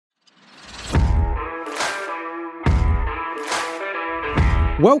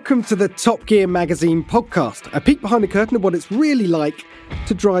Welcome to the Top Gear Magazine podcast, a peek behind the curtain of what it's really like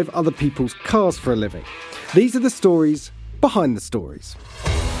to drive other people's cars for a living. These are the stories behind the stories.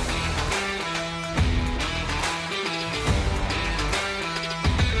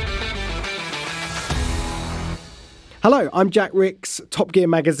 Hello, I'm Jack Ricks, Top Gear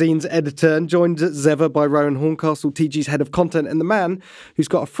Magazine's editor, and joined as ever by Rowan Horncastle, TG's head of content, and the man who's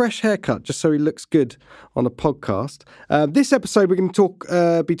got a fresh haircut just so he looks good on a podcast. This episode, we're going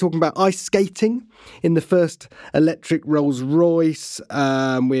to be talking about ice skating in the first electric Rolls-Royce.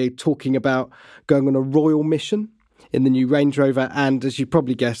 We're talking about going on a royal mission in the new Range Rover, and as you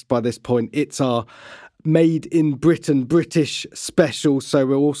probably guessed by this point, it's our Made in Britain British special, so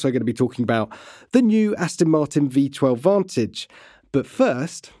we're also going to be talking about the new Aston Martin V12 Vantage. But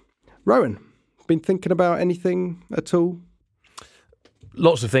first, Rowan, been thinking about anything at all?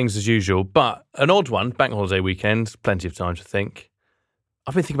 Lots of things as usual, but an odd one, bank holiday weekend, plenty of time to think.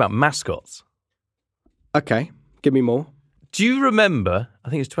 I've been thinking about mascots. Okay, give me more. Do you remember, I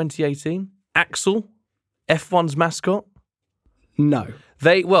think it's 2018, Axel, F1's mascot? No.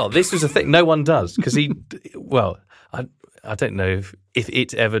 This was a thing. No one does, because I don't know if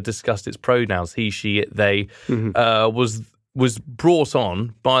it ever discussed its pronouns, he, she, it, they, was brought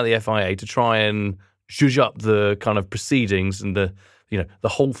on by the FIA to try and zhuzh up the kind of proceedings and the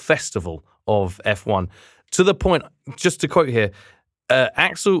whole festival of F1. To the point, just to quote here,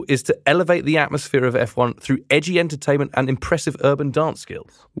 Axel is to elevate the atmosphere of F1 through edgy entertainment and impressive urban dance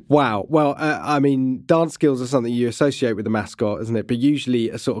skills. Wow. Well, dance skills are something you associate with a mascot, isn't it? But usually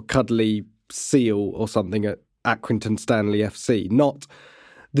a sort of cuddly seal or something at Accrington Stanley FC, not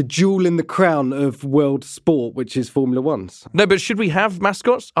the jewel in the crown of world sport, which is Formula One's. No, but should we have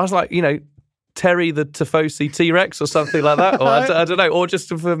mascots? I was like, Terry the Tifosi T-Rex or something like that, or I don't know, or just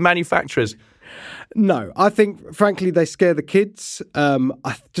for manufacturers. No, I think, frankly, they scare the kids.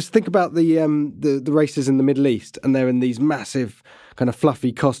 I just think about the races in the Middle East, and they're in these massive kind of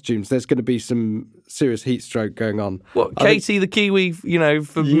fluffy costumes. There's going to be some serious heat stroke going on. What, Katie the Kiwi, for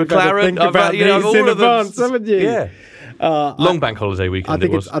McLaren? Think about these all in of them, advance, haven't you? Yeah. Long bank holiday weekend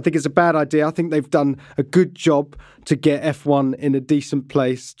I think it's a bad idea. I think they've done a good job to get F1 in a decent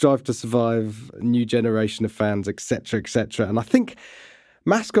place, Drive to Survive, a new generation of fans, etc., etc. And I think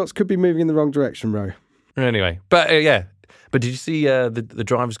mascots could be moving in the wrong direction, Ro. Anyway, but But did you see the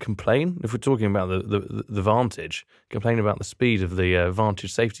drivers complain? If we're talking about the Vantage, complain about the speed of the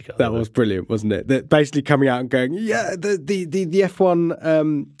Vantage safety car. That was brilliant, wasn't it? They're basically coming out and going, yeah, the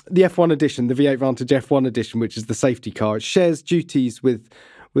F1 edition, the V8 Vantage F1 edition, which is the safety car, it shares duties with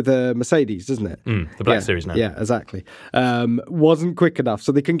a Mercedes, doesn't it? The Black Series now. Yeah, exactly. Wasn't quick enough,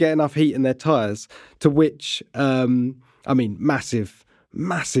 so they couldn't get enough heat in their tyres, to which,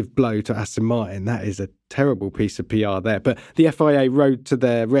 massive blow to Aston Martin. That is a terrible piece of PR there. But the FIA rode to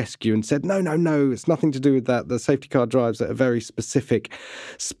their rescue and said, no, it's nothing to do with that. The safety car drives at a very specific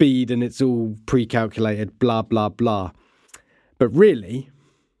speed and it's all pre-calculated, blah, blah, blah. But really,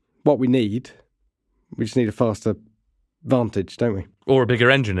 what we just need a faster Vantage, don't we? Or a bigger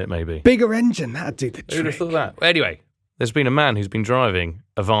engine, it may be. Bigger engine, that'd do the trick. Who'd have thought that? Anyway, there's been a man who's been driving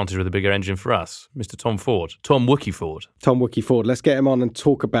a Vantage with a bigger engine for us, Mr. Tom Wookie Ford. Tom Wookie Ford. Let's get him on and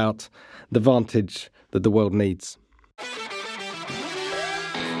talk about the Vantage that the world needs.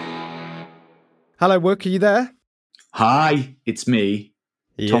 Hello, Wook, are you there? Hi, it's me,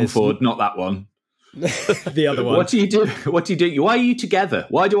 Tom Ford, not that one. The other one. What do you do? Why are you together?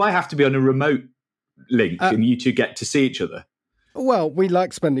 Why do I have to be on a remote link and you two get to see each other? Well, we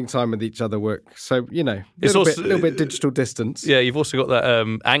like spending time with each other, Wook. So, little bit digital distance. Yeah, you've also got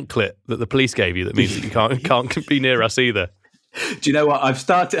that anklet that the police gave you that means that you can't be near us either. Do you know what?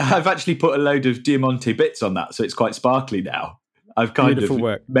 I've actually put a load of Diamante bits on that, so it's quite sparkly now. I've kind of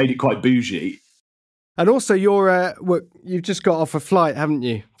made it quite bougie. And also, you've just got off a flight, haven't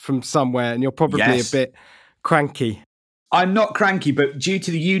you, from somewhere, and you're probably a bit cranky. I'm not cranky, but due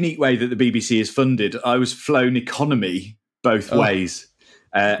to the unique way that the BBC is funded, I was flown economy both ways.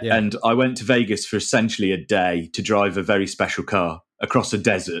 And I went to Vegas for essentially a day to drive a very special car across a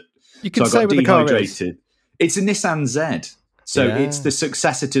desert. You can say what the car is. It's a Nissan Z. So it's the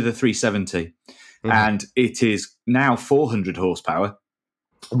successor to the 370. And it is now 400 horsepower.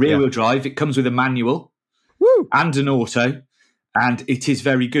 Rear-wheel drive. It comes with a manual and an auto. And it is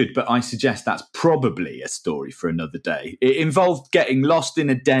very good. But I suggest that's probably a story for another day. It involved getting lost in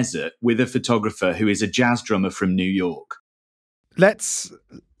a desert with a photographer who is a jazz drummer from New York. Let's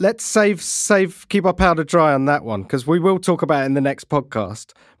keep our powder dry on that one, because we will talk about it in the next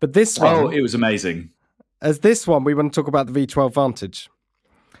podcast. But this one... Oh, it was amazing. As this one, we want to talk about the V12 Vantage.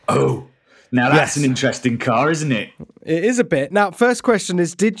 Oh, Now that's an interesting car, isn't it? It is a bit. Now, first question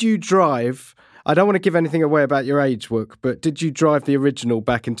is, did you drive... I don't want to give anything away about your age, Wook, but did you drive the original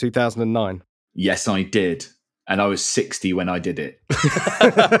back in 2009? Yes, I did. And I was 60 when I did it.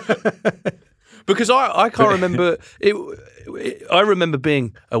 Because I can't remember it. I remember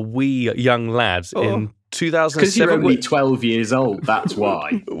being a wee young lad in 2007. Because you're only 12 years old, that's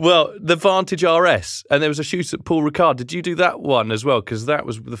why. Well, the Vantage RS, and there was a shoot at Paul Ricard. Did you do that one as well? Because that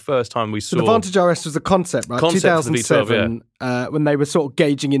was the first time we saw... So the Vantage RS was the concept, right? Concept 2007, V12, when they were sort of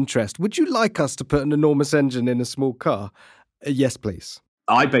gauging interest. Would you like us to put an enormous engine in a small car? Yes, please.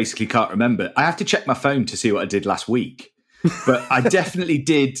 I basically can't remember. I have to check my phone to see what I did last week. But I definitely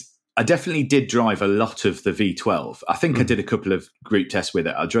did... I definitely did drive a lot of the V12. I think I did a couple of group tests with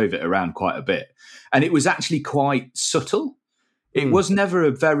it. I drove it around quite a bit. And it was actually quite subtle. It was never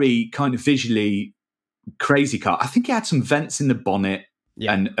a very kind of visually crazy car. I think it had some vents in the bonnet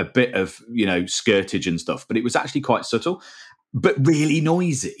and a bit of, skirtage and stuff. But it was actually quite subtle, but really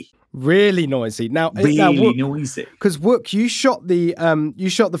noisy. Really noisy. Now, noisy. Because Wook, you shot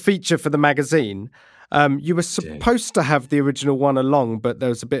the feature for the magazine. You were supposed to have the original one along, but there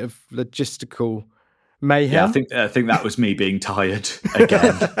was a bit of logistical mayhem. Yeah, I think that was me being tired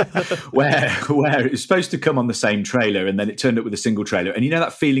again. where it was supposed to come on the same trailer, and then it turned up with a single trailer. And you know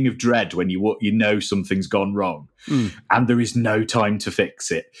that feeling of dread when you know something's gone wrong, and there is no time to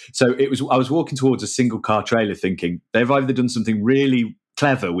fix it. So I was walking towards a single car trailer, thinking they've either done something really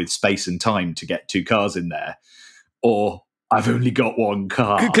clever with space and time to get two cars in there, or I've only got one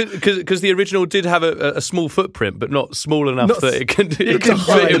car. Because the original did have a small footprint, but not small enough that it can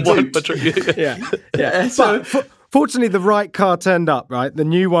fit in one battery. Yeah. So, fortunately, the right car turned up, right? The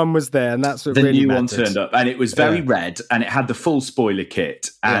new one was there, and that's what really mattered. The new one turned up, and it was very red, and it had the full spoiler kit,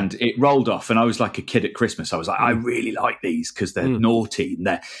 and it rolled off, and I was like a kid at Christmas. I was like, I really like these because they're naughty,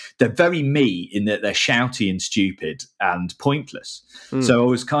 and they're very me in that they're shouty and stupid and pointless. So I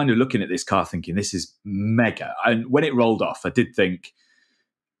was kind of looking at this car thinking, this is mega. And when it rolled off, I did think,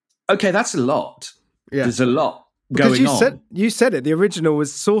 okay, that's a lot. Yeah. There's a lot going on. You said it. The original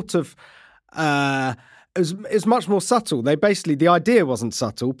was sort of... It was much more subtle. The idea wasn't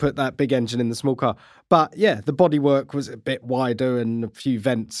subtle, put that big engine in the small car. But yeah, the bodywork was a bit wider and a few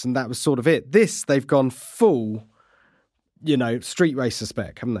vents, and that was sort of it. This, they've gone full, street racer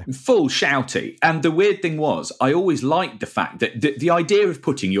spec, haven't they? Full shouty. And the weird thing was, I always liked the fact that the idea of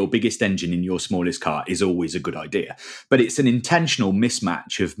putting your biggest engine in your smallest car is always a good idea. But it's an intentional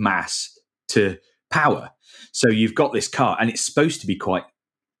mismatch of mass to power. So you've got this car, and it's supposed to be quite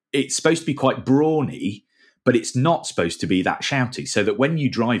brawny, but it's not supposed to be that shouty, so that when you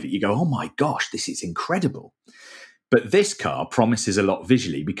drive it, you go, oh my gosh, this is incredible. But this car promises a lot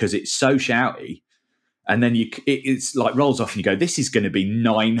visually because it's so shouty, and then it's like rolls off and you go, this is going to be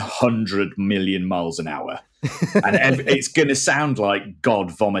 900 million miles an hour. And it's going to sound like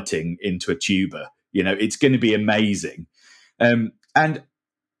God vomiting into a tuba. It's going to be amazing. And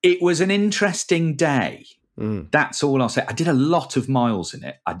it was an interesting day. That's all I'll say. I did a lot of miles in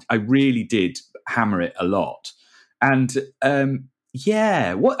it. I really did hammer it a lot. And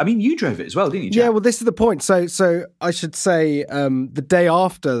you drove it as well, didn't you, Jack? Yeah, well, this is the point. So I should say the day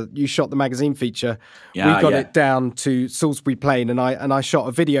after you shot the magazine feature, we got it down to Salisbury Plain, and I shot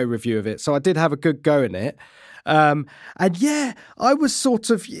a video review of it. So I did have a good go in it. I was sort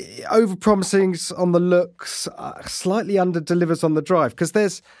of over-promising on the looks, slightly under-delivers on the drive, because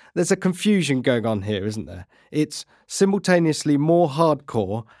there's a confusion going on here, isn't there? It's simultaneously more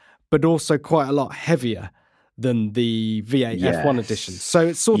hardcore, but also quite a lot heavier than the V8 F1 edition. So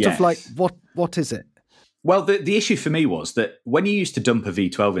it's sort of like, what is it? Well, the issue for me was that when you used to dump a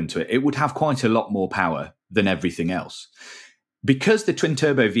V12 into it, it would have quite a lot more power than everything else. Because the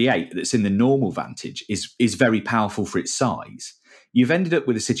twin-turbo V8 that's in the normal Vantage is very powerful for its size, you've ended up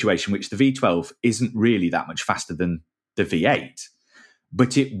with a situation which the V12 isn't really that much faster than the V8,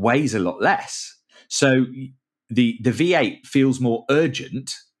 but it weighs a lot less. So the V8 feels more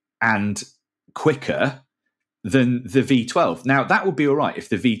urgent and quicker than the V12. Now, that would be all right if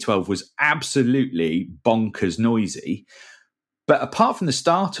the V12 was absolutely bonkers noisy. But apart from the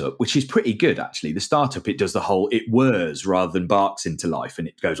startup, which is pretty good, actually, the startup, it does it whirs rather than barks into life, and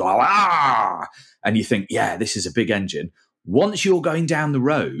it goes, ah, and you think, yeah, this is a big engine. Once you're going down the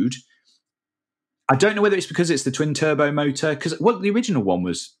road, I don't know whether it's because it's the twin turbo motor, because the original one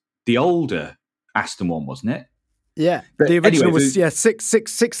was the older Aston one, wasn't it? Yeah, but the original was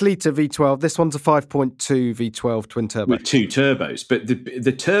 6 litre V12. This one's a 5.2 V12 twin turbo with two turbos. But the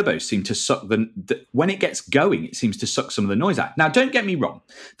turbos seem to suck when it gets going, it seems to suck some of the noise out. Now, don't get me wrong,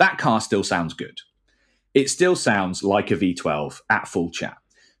 that car still sounds good. It still sounds like a V12 at full chat.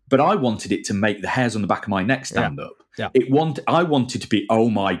 but I wanted it to make the hairs on the back of my neck stand up. Yeah. I wanted to be, oh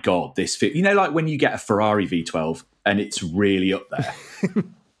my God, this fit. You know, like when you get a Ferrari V12 and it's really up there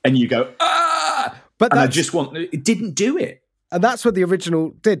and you go, ah! But I just it didn't do it. And that's what the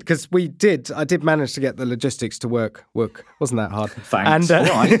original did, because I did manage to get the logistics to work. Wasn't that hard? Thanks. And,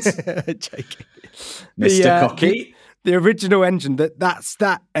 right. Joking. Mr. Cocky. The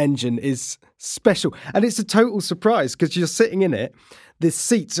that engine is special. And it's a total surprise because you're sitting in it. The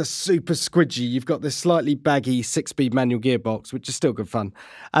seats are super squidgy. You've got this slightly baggy 6-speed manual gearbox, which is still good fun.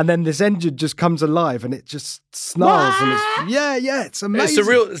 And then this engine just comes alive and it just snarls. And it's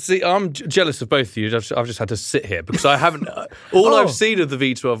amazing. See, I'm jealous of both of you. I've just had to sit here because I haven't. All I've seen of the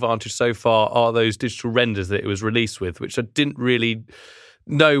V12 Vantage so far are those digital renders that it was released with, which I didn't really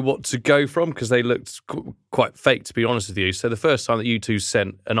know what to go from because they looked quite fake, to be honest with you. So the first time that you two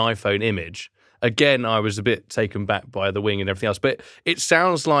sent an iPhone image, again, I was a bit taken back by the wing and everything else. But it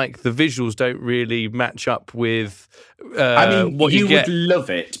sounds like the visuals don't really match up with what you get. Would love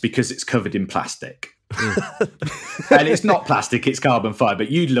it because it's covered in plastic. And it's not plastic, it's carbon fibre,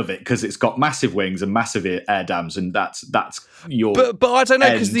 but you'd love it because it's got massive wings and massive air dams, and that's your but I don't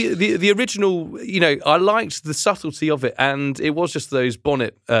know, because the original, I liked the subtlety of it, and it was just those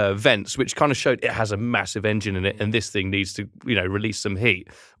bonnet vents which kind of showed it has a massive engine in it and this thing needs to release some heat,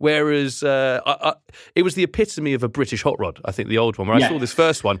 whereas it was the epitome of a British hot rod, I think, the old one, where I saw this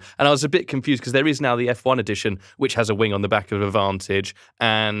first one and I was a bit confused because there is now the F1 edition which has a wing on the back of a Vantage,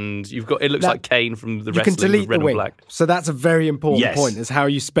 and it looks like Kane from the wrestling with red and black. So that's a very important point, is how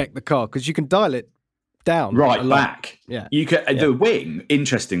you spec the car, because you can dial it down right back. Yeah, you can. The wing,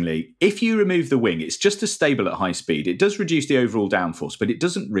 interestingly, if you remove the wing, it's just as stable at high speed. It does reduce the overall downforce, but it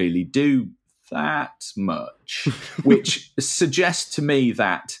doesn't really do that much, which suggests to me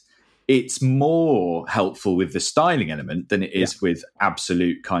that it's more helpful with the styling element than it is with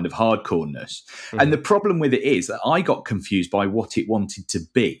absolute kind of hardcoreness. And the problem with it is that I got confused by what it wanted to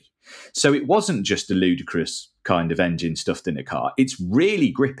be. So it wasn't just a ludicrous kind of engine stuffed in a car. It's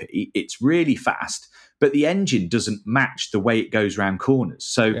really grippy, it's really fast, but the engine doesn't match the way it goes around corners.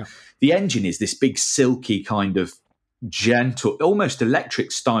 So the engine is this big silky kind of gentle, almost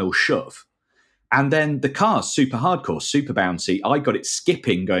electric style shove. And then the car's super hardcore, super bouncy. I got it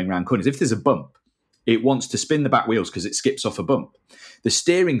skipping going around corners. If there's a bump, it wants to spin the back wheels because it skips off a bump. The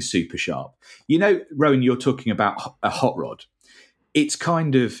steering's super sharp. Rowan, you're talking about a hot rod. It's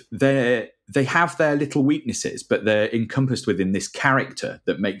kind of they have their little weaknesses, but they're encompassed within this character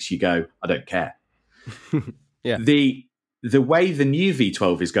that makes you go, I don't care. The way the new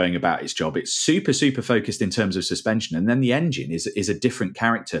V12 is going about its job, it's super, super focused in terms of suspension. And then the engine is a different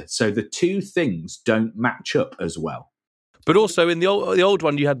character. So the two things don't match up as well. But also in the old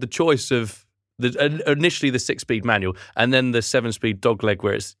one, you had the choice of initially the 6-speed manual and then the 7-speed dogleg,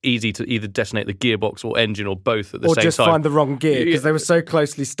 where it's easy to either detonate the gearbox or engine or both at the same time. Or just find the wrong gear because they were so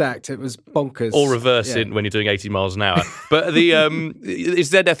closely stacked. It was bonkers. Or reverse it when you're doing 80 miles an hour. But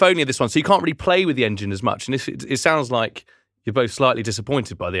it's ZF only this one, so you can't really play with the engine as much. And it sounds like you're both slightly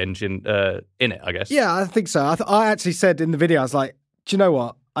disappointed by the engine in it, I guess. Yeah, I think so. I actually said in the video, I was like, do you know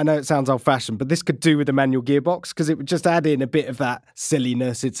what? I know it sounds old-fashioned, but this could do with a manual gearbox because it would just add in a bit of that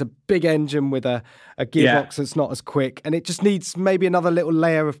silliness. It's a big engine with a gearbox that's not as quick, and it just needs maybe another little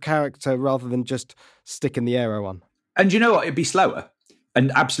layer of character rather than just sticking the aero on. And you know what? It'd be slower,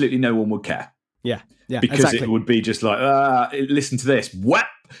 and absolutely no one would care. Yeah, because it would be just like, listen to this, whap,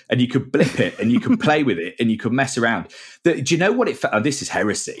 and you could blip it, and you could play with it, and you could mess around. Do you know what it felt? This is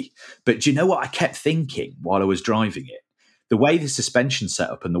heresy, but do you know what I kept thinking while I was driving it? The way the suspension's set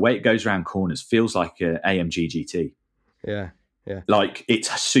up and the way it goes around corners feels like an AMG GT. Yeah. Like it's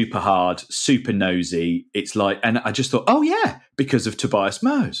super hard, super nosy. It's like, and I just thought, oh yeah, because of Tobias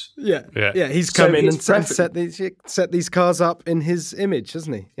Moers. Yeah. He's come in and set these cars up in his image,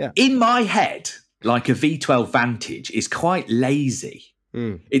 hasn't he? Yeah. In my head, like a V12 Vantage is quite lazy.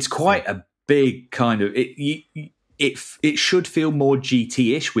 It's quite a big kind of it should feel more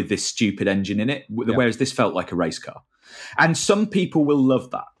GT-ish with this stupid engine in it, whereas this felt like a race car. And some people will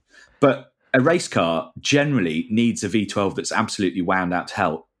love that. But a race car generally needs a V12 that's absolutely wound out to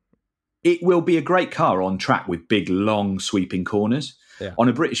hell. It will be a great car on track with big, long, sweeping corners. Yeah. On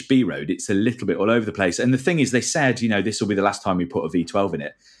a British B road, it's a little bit all over the place. And the thing is, they said, this will be the last time we put a V12 in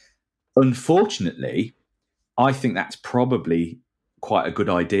it. Unfortunately, I think that's probably quite a good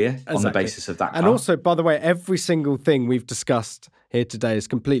idea on the basis of that car. And also, by the way, every single thing we've discussed here today is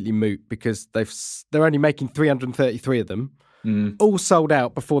completely moot because they're only making 333 of them, all sold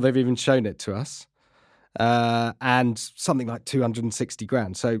out before they've even shown it to us, and something like 260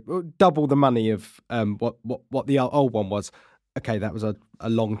 grand. So double the money of what the old one was. okay, that was a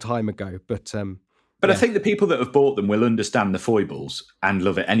long time ago, but I think the people that have bought them will understand the foibles and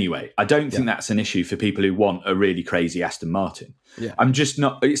love it anyway. I don't think that's an issue for people who want a really crazy Aston Martin. Yeah. I'm just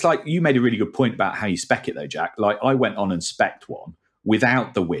not. It's like you made a really good point about how you spec it though, Jack. Like I went on and spec'd one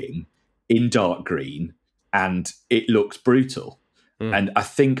without the wing in dark green, and it looks brutal. And I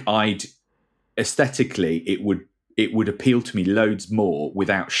think aesthetically it would appeal to me loads more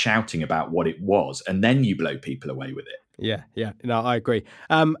without shouting about what it was, and then you blow people away with it. Yeah. No, I agree.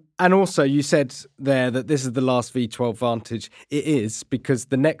 And also, you said there that this is the last V12 Vantage. It is, because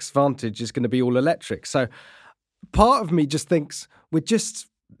the next Vantage is going to be all electric. So part of me just thinks we're just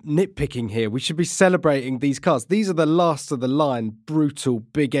nitpicking here. We should be celebrating these cars. These are the last of the line, brutal,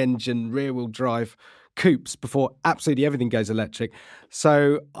 big engine, rear-wheel drive coupes before absolutely everything goes electric.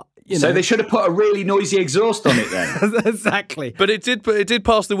 So, so they should have put a really noisy exhaust on it then. Exactly. But it did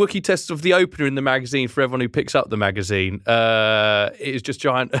pass the Wookiee test of the opener in the magazine for everyone who picks up the magazine. It is just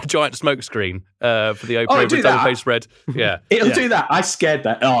a giant smoke screen for the opener with double-faced red. Yeah. It'll do that. I scared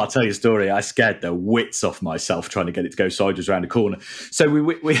that. Oh, I'll tell you a story. I scared the wits off myself trying to get it to go sideways around a corner. So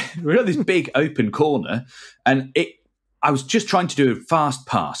we're at this big open corner, and I was just trying to do a fast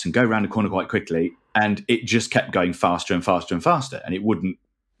pass and go around the corner quite quickly, and it just kept going faster and faster and faster, and it wouldn't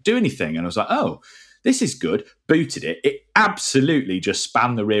do anything. And I was like, oh, this is good. Booted it. It absolutely just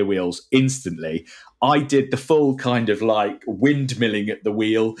spanned the rear wheels instantly. I did the full kind of like windmilling at the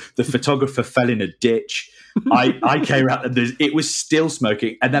wheel. The photographer fell in a ditch. I came out and it was still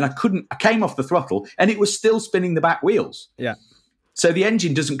smoking. And then I came off the throttle and it was still spinning the back wheels. Yeah. So the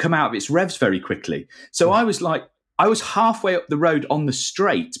engine doesn't come out of its revs very quickly. So I was halfway up the road on the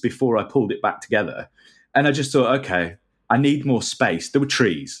straight before I pulled it back together. And I just thought, okay, I need more space. There were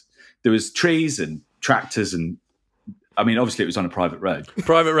trees. There was trees and tractors, and I mean, obviously it was on a private road.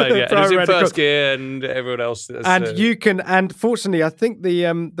 Private road, yeah. And it was in first gear, and everyone else. And you can, and fortunately, I think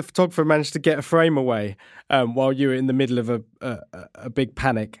the photographer managed to get a frame away while you were in the middle of a big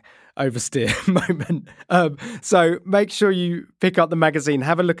panic oversteer moment. So make sure you pick up the magazine,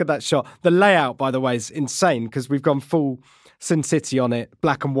 have a look at that shot. The layout, by the way, is insane because we've gone full Sin City on it,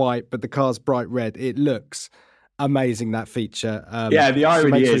 black and white, but the car's bright red. It looks amazing, that feature. The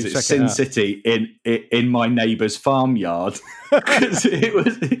irony is it's Sin City in my neighbour's farmyard. And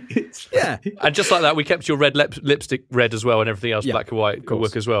just like that, we kept your red lipstick red as well, and everything else black and white could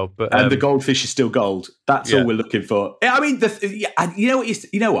work as well. But and the goldfish is still gold. That's all we're looking for. I mean,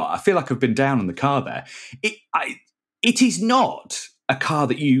 you know what? I feel like I've been down on the car there. It is not a car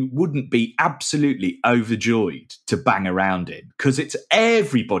that you wouldn't be absolutely overjoyed to bang around in, because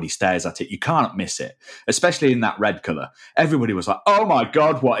everybody stares at it. You can't miss it, especially in that red colour. Everybody was like, "Oh my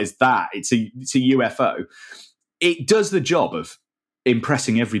God, what is that? It's a UFO." It does the job of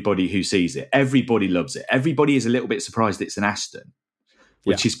impressing everybody who sees it. Everybody loves it. Everybody is a little bit surprised it's an Aston,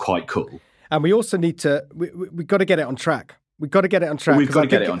 which is quite cool. And we also need to we got to get it on track. We've got to get it on track. We've got to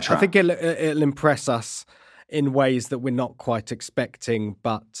get it on track. I think it'll impress us in ways that we're not quite expecting.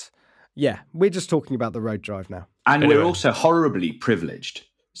 But yeah, we're just talking about the road drive now. And we're also horribly privileged.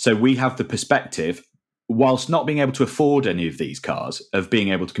 So we have the perspective, whilst not being able to afford any of these cars, of being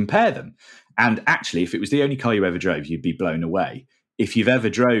able to compare them. And actually, if it was the only car you ever drove, you'd be blown away. If you've ever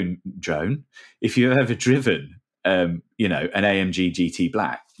if you've ever driven, an AMG GT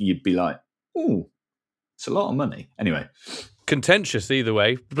Black, you'd be like, ooh, it's a lot of money. Anyway. Contentious either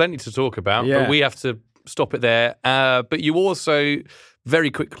way. Plenty to talk about, but we have to stop it there. But you also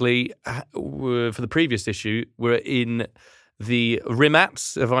very quickly, for the previous issue, were in the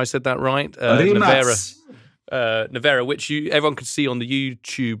Rimats, have I said that right? Nevera, which everyone can see on the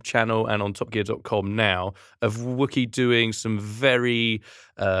YouTube channel and on TopGear.com now, of Wookiee doing some very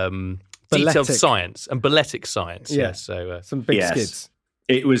detailed science and balletic science. Yeah, so some big skids.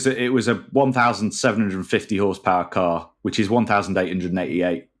 It was a 1,750 horsepower car, which is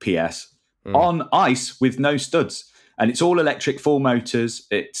 1,888 PS. On ice with no studs, and it's all electric, 4 motors.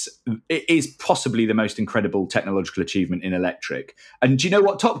 It is possibly the most incredible technological achievement in electric. And do you know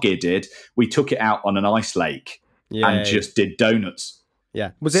what Top Gear did? We took it out on an ice lake and just did donuts.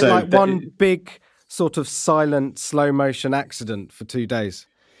 Yeah, was it one big sort of silent slow motion accident for 2 days?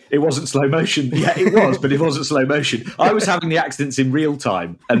 It wasn't slow motion. Yeah, it was, but it wasn't slow motion. I was having the accidents in real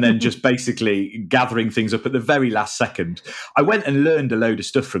time and then just basically gathering things up at the very last second. I went and learned a load of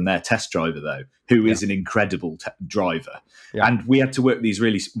stuff from their test driver, though, who is an incredible driver. Yeah. And we had to work these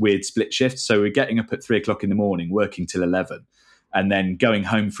really weird split shifts. So we're getting up at 3:00 in the morning, working till 11, and then going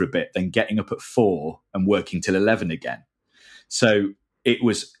home for a bit, then getting up at 4 and working till 11 again. So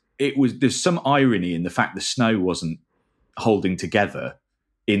there's some irony in the fact the snow wasn't holding together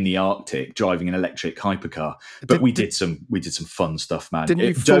in the Arctic driving an electric hypercar. But we did some fun stuff, man. Didn't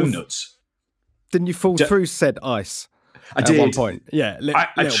you donuts. Didn't you fall through said ice? I did. At one point. Yeah.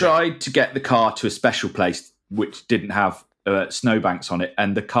 I tried to get the car to a special place which didn't have snowbanks on it,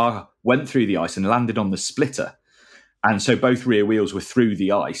 and the car went through the ice and landed on the splitter. And so both rear wheels were through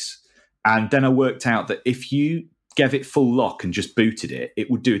the ice. And then I worked out that if you gave it full lock and just booted it,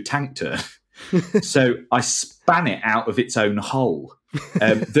 it would do a tank turn. So I span it out of its own hole.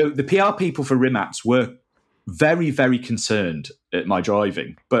 The PR people for Rimac were very, very concerned at my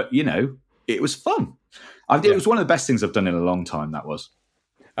driving, but it was fun. It was one of the best things I've done in a long time. That was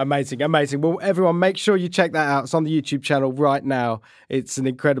amazing. Well, everyone, make sure you check that out. It's on the YouTube channel right now. It's an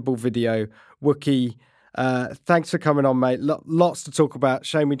incredible video. Wookie, thanks for coming on, mate. Lots to talk about.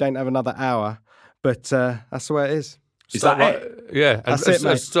 Shame we don't have another hour, but that's the way it is. Is that it? Yeah, that's it,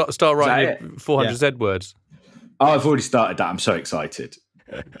 mate. Start writing your 400 Z words. Oh, I've already started that. I'm so excited.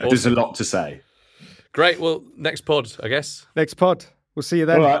 Awesome. There's a lot to say. Great. Well, next pod, I guess. Next pod. We'll see you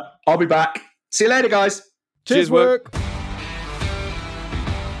then. All right. I'll be back. See you later, guys. Cheers, work.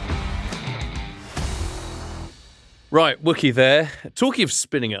 Right, Wookie there. Talking of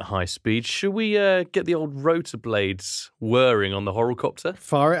spinning at high speed, should we get the old rotor blades whirring on the Horalcopter?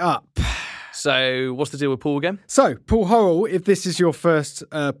 Fire it up. So, what's the deal with Paul again? So, Paul Horal, if this is your first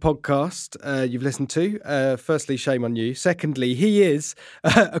podcast you've listened to, firstly, shame on you. Secondly, he is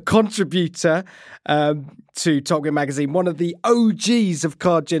a contributor to Top Gear magazine, one of the OGs of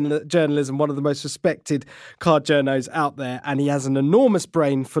car journalism, one of the most respected car journos out there, and he has an enormous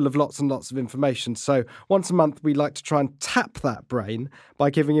brain full of lots and lots of information. So, once a month, we like to try and tap that brain by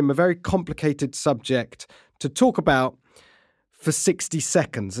giving him a very complicated subject to talk about for 60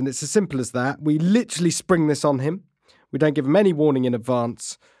 seconds. And it's as simple as that. We literally spring this on him. We don't give him any warning in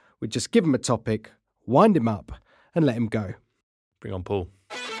advance. We just give him a topic, wind him up, and let him go. Bring on Paul.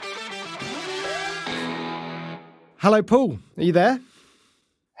 Hello, Paul. Are you there?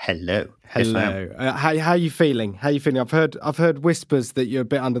 Hello. Hello. Yes, how are you feeling? I've heard whispers that you're a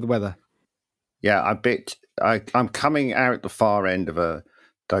bit under the weather. Yeah, I'm coming out the far end of a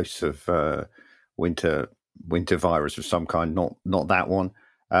dose of winter virus of some kind, not that one.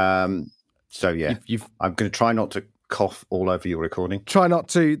 So yeah, I'm going to try not to cough all over your recording. Try not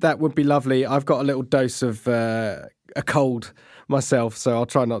to. That would be lovely. I've got a little dose of a cold myself, so I'll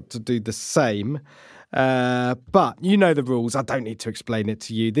try not to do the same. But you know the rules. I don't need to explain it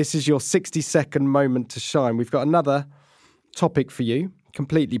to you. This is your 60-second moment to shine. We've got another topic for you,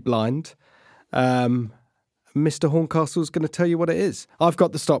 completely blind. Mr. Horncastle's going to tell you what it is. I've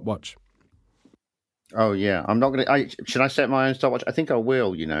got the stopwatch. Oh, yeah. I'm not going to... Should I set my own stopwatch? I think I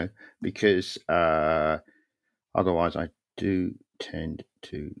will, because otherwise I do tend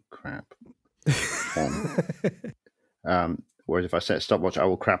to crap on. Whereas if I set a stopwatch, I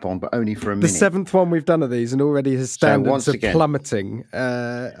will crap on, but only for a minute. The seventh one we've done of these, and already his standards are plummeting.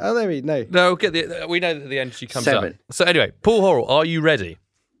 There we go. No, we know that the energy comes up. So anyway, Paul Horal, are you ready?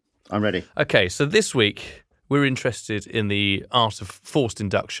 I'm ready. Okay, so this week we're interested in the art of forced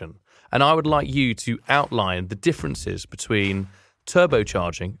induction. And I would like you to outline the differences between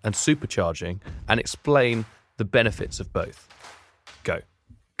turbocharging and supercharging and explain the benefits of both. Go.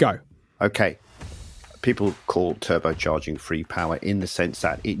 Okay. People call turbocharging free power in the sense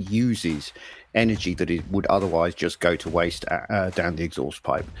that it uses energy that it would otherwise just go to waste down the exhaust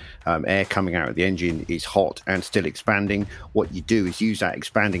pipe. Air coming out of the engine is hot and still expanding. What you do is use that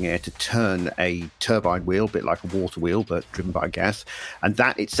expanding air to turn a turbine wheel, a bit like a water wheel but driven by gas, and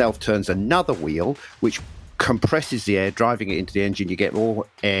that itself turns another wheel which compresses the air, driving it into the engine. You get more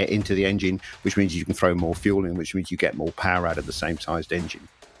air into the engine, which means you can throw more fuel in, which means you get more power out of the same sized engine.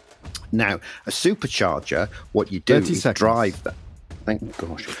 Now, a supercharger, what you do is drive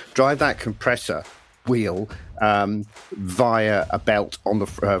that compressor wheel via a belt on the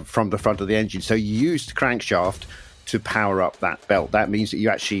from the front of the engine. So you use the crankshaft to power up that belt. That means that you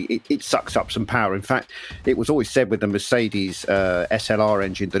actually it sucks up some power. In fact, it was always said with the Mercedes SLR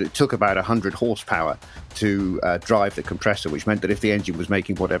engine that it took about 100 horsepower to drive the compressor, which meant that if the engine was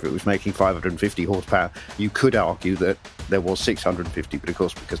making whatever it was making, 550 horsepower, you could argue that there was 650, but of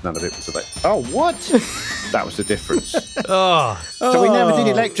course, because none of it was available. Oh, what? That was the difference. So we never did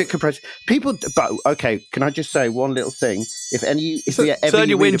electric compressor. People, but okay, can I just say one little thing? Turn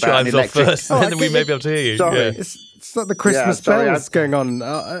your wind chimes off first, and then we may be able to hear you. Sorry. Yeah. It's not the Christmas bells going on.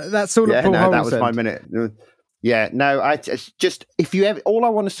 That's all that Paul Horal that was said. My minute. Yeah, no, all I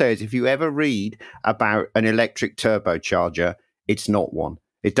want to say is if you ever read about an electric turbocharger, it's not one.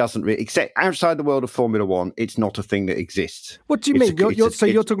 It doesn't really, except outside the world of Formula One, it's not a thing that exists. What do you mean? You're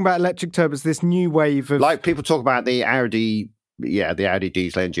talking about electric turbos, this new wave of... Like people talk about the Audi the Audi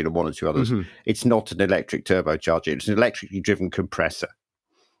diesel engine and one or two others. It's not an electric turbocharger. It's an electrically driven compressor.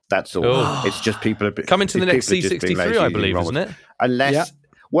 That's all. Oh. It's just people are coming to the next C63, I believe, isn't it? Unless,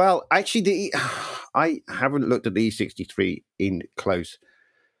 well, actually, I haven't looked at the E63 in close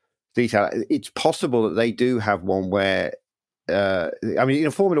detail. It's possible that they do have one where, in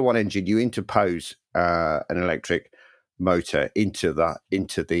a Formula One engine, you interpose an electric motor into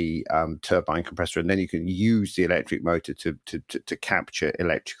the turbine compressor, and then you can use the electric motor to capture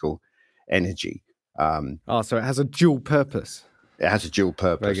electrical energy. So it has a dual purpose. It has a dual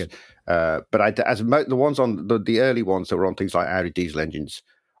purpose. Very good. But the ones on the early ones that were on things like Audi diesel engines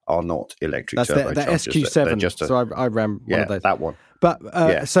are not electric turbochargers. That's the SQ7. So I ran one of those. That one. But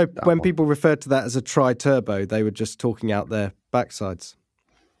when people referred to that as a tri-turbo, they were just talking out their backsides.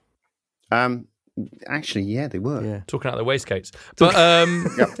 Actually, yeah, they were. Yeah. Talking out their waistcoats. But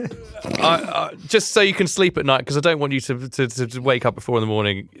I, just so you can sleep at night, because I don't want you to wake up at 4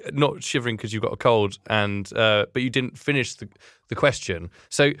 a.m, not shivering because you've got a cold, but you didn't finish the question.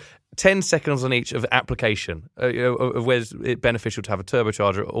 So 10 seconds on each of application, of where's it beneficial to have a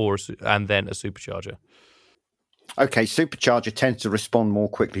turbocharger and then a supercharger. Okay, supercharger tends to respond more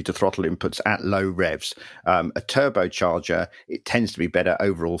quickly to throttle inputs at low revs. A turbocharger, it tends to be better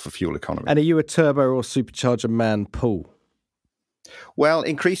overall for fuel economy. And are you a turbo or supercharger man, Paul? Well,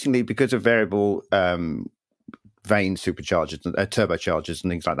 increasingly, because of variable vane superchargers, turbochargers and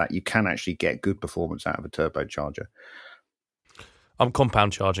things like that, you can actually get good performance out of a turbocharger. I'm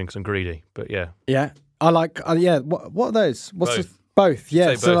compound charging because I'm greedy, but yeah. Yeah, I like, what are those? Both,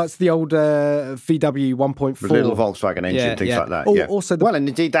 yeah. So that's the old VW 1.4. The little Volkswagen engine, things like that. Also, and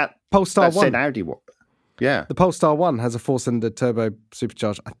indeed that Polestar 1. Said Audi. Yeah. The Polestar 1 has a 4-cylinder turbo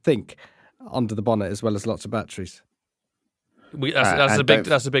supercharger, I think, under the bonnet, as well as lots of batteries. That's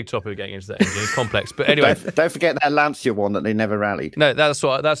a big topic getting into that engine. It's complex, but anyway. Don't forget that Lancia one that they never rallied. No, that's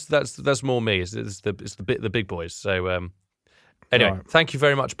more me. It's the big boys. So anyway, Thank you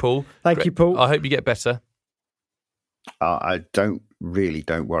very much, Paul. Thank you, Paul. I hope you get better. I don't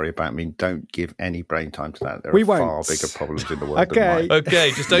worry about me. Don't give any brain time to that. There are far bigger problems in the world than mine.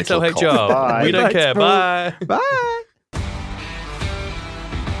 Okay, just don't tell HR. We don't care. Bye. Bye.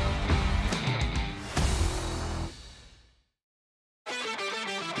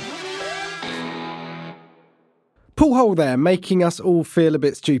 Paul Hole there, making us all feel a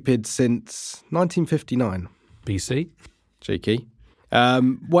bit stupid since 1959. BC. Cheeky.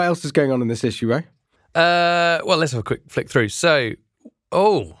 What else is going on in this issue, Ray? Well, let's have a quick flick through. So,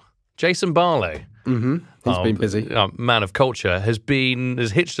 Jason Barlow. Mm-hmm. He's been busy. Man of culture has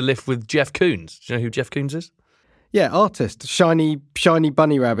hitched a lift with Jeff Koons. Do you know who Jeff Koons is? Yeah, artist. Shiny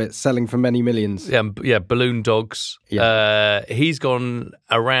bunny rabbits selling for many millions. Yeah, balloon dogs. Yeah. He's gone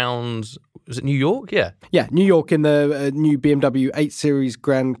around. Was it New York? Yeah. Yeah, New York in the new BMW 8 Series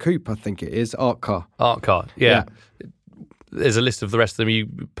Grand Coupe, I think it is. Art car. Yeah. There's a list of the rest of them. You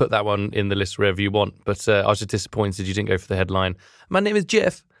put that one in the list wherever you want. But I was just disappointed you didn't go for the headline. My name is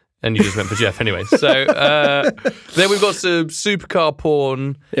Jeff. And you just went for Jeff anyway. So then we've got some supercar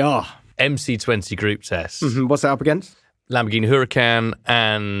porn. Yeah. MC20 group test. Mm-hmm. What's that up against? Lamborghini Huracan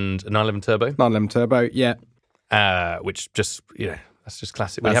and 911 Turbo. 911 Turbo, yeah. Which just, that's just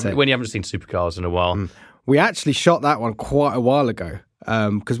classic. When you haven't seen supercars in a while. Mm. We actually shot that one quite a while ago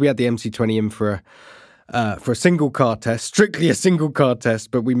because we had the MC20 in for a single car test, strictly a single car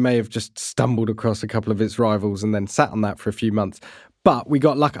test, but we may have just stumbled across a couple of its rivals and then sat on that for a few months. But we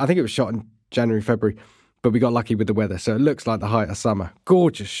got lucky. I think it was shot in January, February, but we got lucky with the weather. So it looks like the height of summer.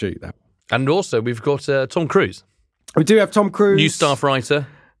 Gorgeous shoot, that. And also, we've got Tom Cruise. We do have Tom Cruise. New staff writer.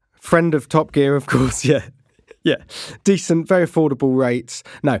 Friend of Top Gear, of course, yeah. Yeah, decent, very affordable rates.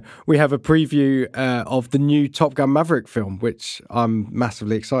 No, we have a preview of the new Top Gun Maverick film, which I'm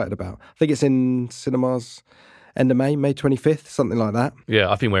massively excited about. I think it's in cinemas end of May 25th, something like that. Yeah,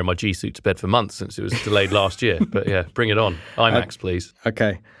 I've been wearing my G suit to bed for months since it was delayed last year. But yeah, bring it on. IMAX, please.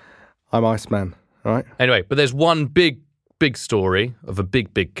 Okay, I'm Iceman, all right? Anyway, but there's one big story of a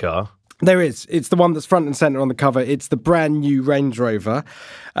big car. There is. It's the one that's front and centre on the cover. It's the brand new Range Rover.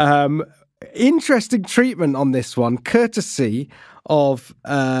 Interesting treatment on this one, courtesy of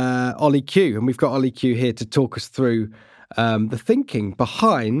Ollie Q. And we've got Ollie Q here to talk us through the thinking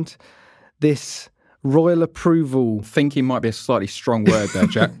behind this royal approval. Thinking might be a slightly strong word there,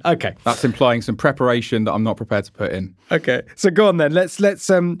 Jack. Okay. That's implying some preparation that I'm not prepared to put in. Okay. So go on then. Let's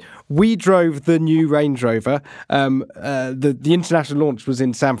we drove the new Range Rover. The international launch was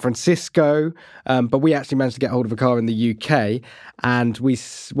in San Francisco, but we actually managed to get hold of a car in the UK. And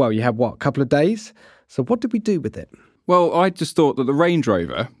you had a couple of days? So what did we do with it? Well, I just thought that the Range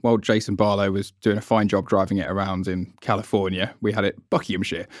Rover, while Jason Barlow was doing a fine job driving it around in California, we had it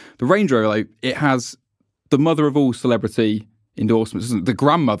Buckinghamshire. The Range Rover, it has the mother of all celebrity endorsements, isn't it? The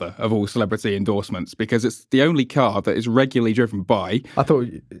grandmother of all celebrity endorsements, because it's the only car that is regularly driven by Her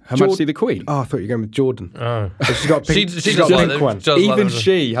Majesty the Queen. Oh, I thought you were going with Jordan. Oh. So she's got a pink, She's got a pink one. Even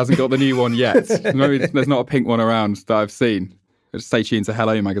she hasn't got the new one yet. There's not a pink one around that I've seen. Just stay tuned to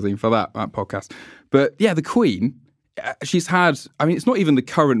Hello Magazine for that podcast. But yeah, the Queen, she's had, it's not even the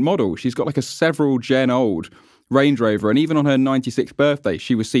current model. She's got like a several gen old Range Rover. And even on her 96th birthday,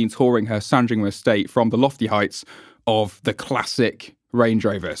 she was seen touring her Sandringham estate from the lofty heights of the classic Range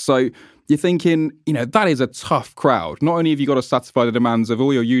Rover. So you're thinking, that is a tough crowd. Not only have you got to satisfy the demands of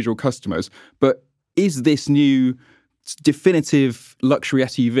all your usual customers, but is this new definitive luxury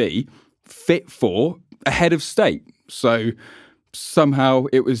SUV fit for a head of state? So somehow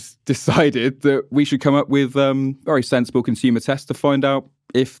it was decided that we should come up with very sensible consumer tests to find out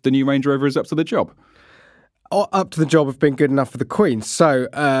if the new Range Rover is up to the job. Up to the job of being good enough for the Queen. So,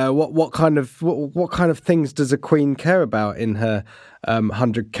 what kind of things does a Queen care about in her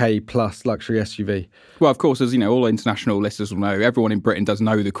 100k plus luxury SUV? Well, of course, as all international listeners will know, everyone in Britain does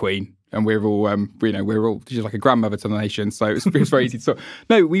know the Queen, and we're all, she's like a grandmother to the nation. So it's very easy to talk.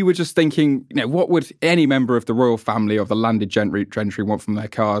 No, we were just thinking, what would any member of the royal family or the landed gentry want from their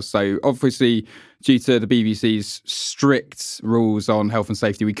cars? So obviously, due to the BBC's strict rules on health and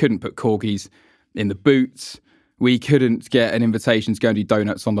safety, we couldn't put corgis in the boot. We couldn't get an invitation to go and do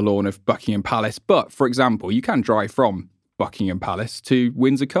donuts on the lawn of Buckingham Palace. But, for example, you can drive from Buckingham Palace to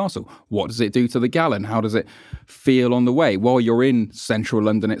Windsor Castle. What does it do to the gallon? How does it feel on the way? While you're in central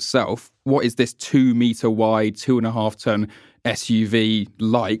London itself, what is this 2 metre wide, 2.5 ton SUV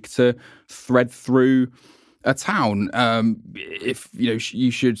like to thread through a town? If you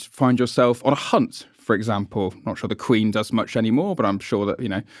should find yourself on a hunt, for example. Not sure the Queen does much anymore, but I'm sure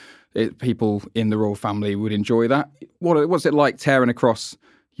that, people in the royal family would enjoy that. What's it like tearing across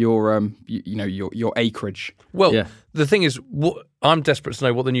your acreage? Well, The thing is, I'm desperate to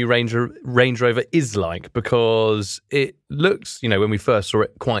know what the new Range Rover is like, because it looks, when we first saw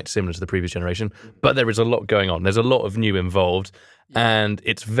it, quite similar to the previous generation, but there is a lot going on. There's a lot of new involved, and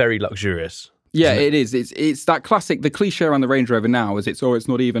it's very luxurious. Yeah, it is. It's that classic. The cliche around the Range Rover now is it's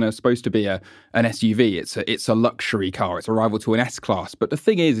not even supposed to be an SUV. It's a luxury car. It's a rival to an S-Class. But the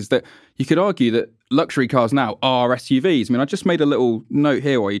thing is that you could argue that luxury cars now are SUVs. I just made a little note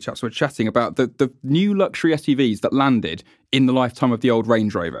here while you chaps were chatting about the new luxury SUVs that landed in the lifetime of the old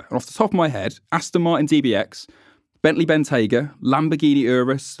Range Rover. And off the top of my head, Aston Martin DBX, Bentley Bentayga, Lamborghini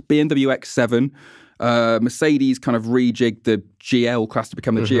Urus, BMW X7. Mercedes kind of rejigged the GL class to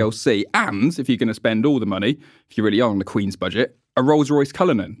become the GLC. And if you're going to spend all the money, if you really are on the Queen's budget, a Rolls-Royce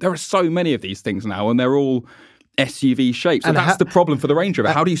Cullinan. There are so many of these things now, and they're all SUV shapes. And that's the problem for the Range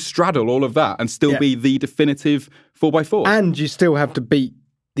Rover. How do you straddle all of that and still be the definitive 4x4? And you still have to beat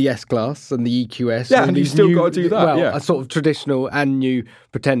the S-Class and the EQS. Yeah, and you still got to do that. Well, a sort of traditional and new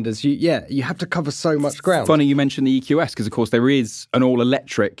pretenders. You have to cover so much ground. Funny you mentioned the EQS, because of course there is an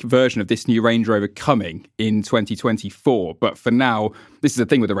all-electric version of this new Range Rover coming in 2024. But for now, this is the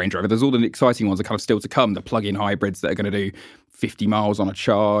thing with the Range Rover. There's all the exciting ones that are kind of still to come. The plug-in hybrids that are going to do 50 miles on a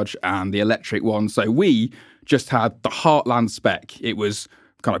charge, and the electric ones. So we just had the Heartland spec. It was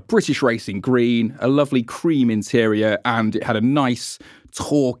kind of British racing green, a lovely cream interior, and it had a nice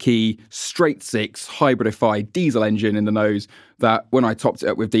torquey, straight six, hybridified diesel engine in the nose that, when I topped it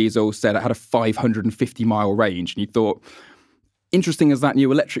up with diesel, said it had a 550-mile range. And you thought, interesting as that new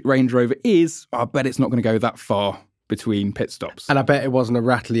electric Range Rover is, I bet it's not going to go that far between pit stops. And I bet it wasn't a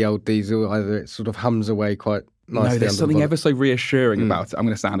rattly old diesel either. It sort of hums away quite nicely. No, there's something ever so reassuring about it. I'm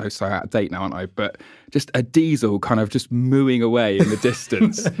going to sound so out of date now, aren't I? But just a diesel kind of just mooing away in the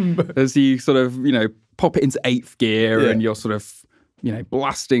distance as you sort of, pop it into 8th gear and you're sort of,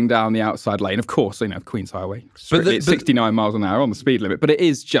 blasting down the outside lane. Of course, Queen's Highway. It's 69 miles an hour on the speed limit, but it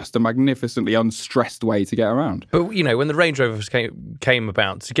is just a magnificently unstressed way to get around. But, when the Range Rover came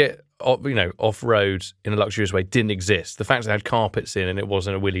about, to get, off-road in a luxurious way didn't exist. The fact that it had carpets in and it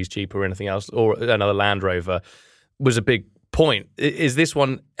wasn't a Willys Jeep or anything else, or another Land Rover, was a big point. Is this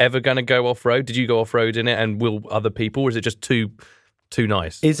one ever going to go off-road? Did you go off-road in it, and will other people, or is it just too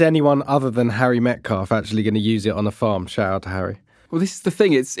nice? Is anyone other than Harry Metcalf actually going to use it on a farm? Shout out to Harry. Well, this is the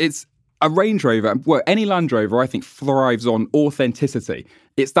thing. It's a Range Rover, well, any Land Rover, I think, thrives on authenticity.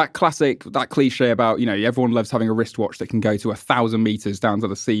 It's that classic, that cliche about, everyone loves having a wristwatch that can go to 1,000 meters down to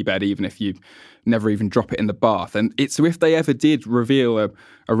the seabed, even if you never even drop it in the bath. And so if they ever did reveal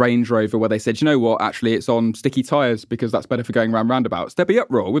a Range Rover where they said, you know what, actually it's on sticky tyres because that's better for going around roundabouts, there'd be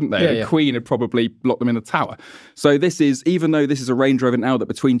uproar, wouldn't there? The Queen would probably lock them in the tower. So this is, even though this is a Range Rover now that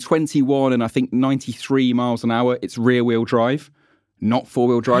between 21 and I think 93 miles an hour, it's rear wheel drive. Not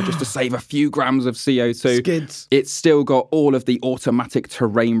four-wheel drive, just to save a few grams of CO2. Skids. It's still got all of the automatic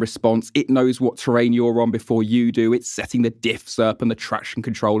terrain response. It knows what terrain you're on before you do. It's setting the diffs up and the traction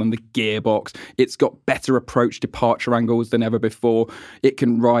control and the gearbox. It's got better approach departure angles than ever before. It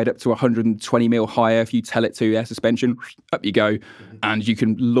can ride up to 120 mil higher if you tell it to. Air suspension, up you go. And you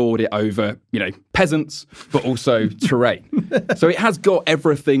can lord it over, peasants, but also terrain. So it has got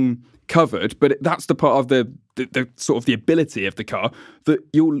everything covered, but that's the part of the sort of the ability of the car that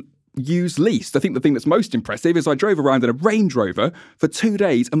you'll use least. I think the thing that's most impressive is I drove around in a Range Rover for 2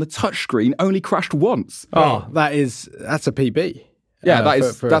 days and the touchsking only crashed once. Oh, that's a PB. Yeah,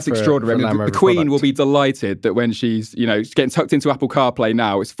 that's extraordinary. I mean, the Queen will be delighted that when she's getting tucked into Apple CarPlay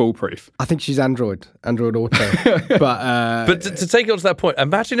now, it's foolproof. I think she's Android Auto. But to take it on to that point,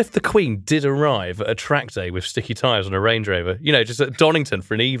 imagine if the Queen did arrive at a track day with sticky tyres on a Range Rover, just at Donington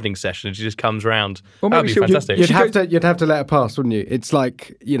for an evening session, and she just comes round. Well, that'd be fantastic. You'd have to let her pass, wouldn't you? It's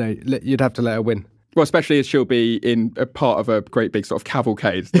like, you'd have to let her win. Well, especially as she'll be in a part of a great big sort of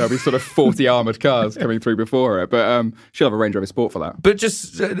cavalcade. There'll be sort of 40 armoured cars coming through before her. But she'll have a Range Rover Sport for that. But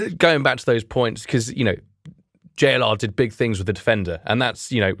just going back to those points, because, JLR did big things with the Defender, and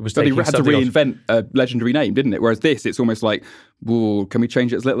that's, was taking they had to reinvent a legendary name, didn't it? Whereas this, it's almost like, well, can we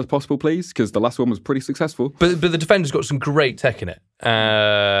change it as little as possible, please? Because the last one was pretty successful. But the Defender's got some great tech in it,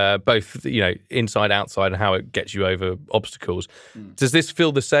 both, inside, outside, and how it gets you over obstacles. Does this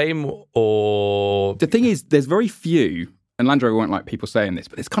feel the same, or...? The thing is, there's very few, and Land Rover won't like people saying this,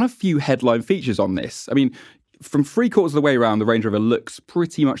 but there's kind of few headline features on this. I mean, from 3/4 of the way around, the Range Rover looks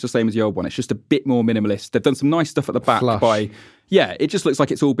pretty much the same as the old one. It's just a bit more minimalist. They've done some nice stuff at the back it just looks like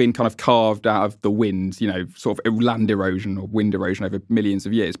it's all been kind of carved out of the wind, sort of land erosion or wind erosion over millions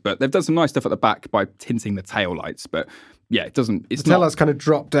of years. But they've done some nice stuff at the back by tinting the tail lights. But yeah, it doesn't. It's the tail lights kind of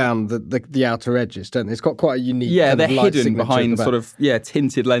drop down the outer edges, don't they? It's got quite a unique. Yeah, they're hidden behind sort of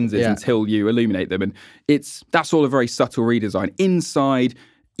tinted lenses until you illuminate them, and that's all a very subtle redesign. Inside.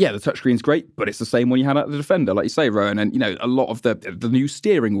 Yeah, the touchscreen's great, but it's the same one you had at the Defender, like you say, Rowan. And, a lot of the new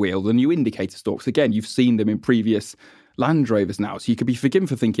steering wheel, the new indicator stalks, again, you've seen them in previous Land Rovers now. So you could be forgiven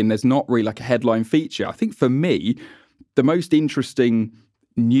for thinking there's not really like a headline feature. I think for me, the most interesting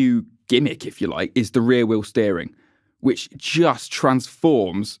new gimmick, if you like, is the rear wheel steering, which just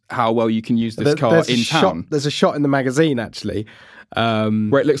transforms how well you can use this car in town. There's a shot in the magazine, actually,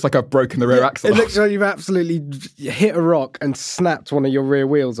 where it looks like I've broken the rear axle. It looks like you've absolutely hit a rock and snapped one of your rear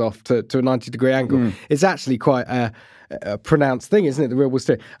wheels off to a 90-degree angle. It's actually quite a pronounced thing, isn't it? The rear wheel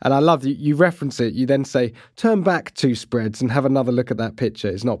steering. And I love that you reference it. You then say, turn back 2 spreads and have another look at that picture.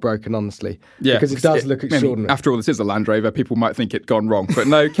 It's not broken, honestly. Yeah, because it does look extraordinary. After all, this is a Land Rover. People might think it's gone wrong. But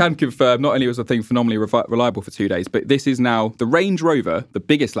no, can confirm, not only was the thing phenomenally reliable for 2 days, but this is now the Range Rover, the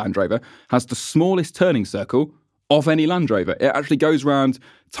biggest Land Rover, has the smallest turning circle of any Land Rover. It actually goes round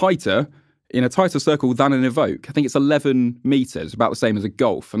in a tighter circle than an Evoque. I think it's 11 metres, about the same as a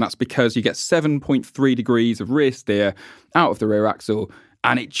Golf. And that's because you get 7.3 degrees of rear steer out of the rear axle.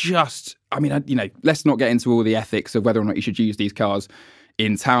 And it just, let's not get into all the ethics of whether or not you should use these cars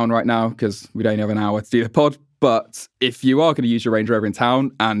in town right now, because we don't have an hour to do the pod. But if you are going to use your Range Rover in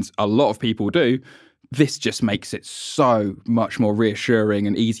town, and a lot of people do, this just makes it so much more reassuring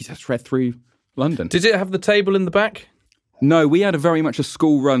and easy to thread through London. Did it have the table in the back? No, we had very much a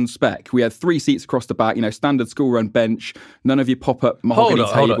school run spec. We had 3 seats across the back, standard school run bench, none of your pop-up mahogany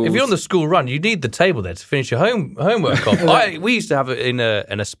tables. Hold on. If you're on the school run, you need the table there to finish your homework off. We used to have it in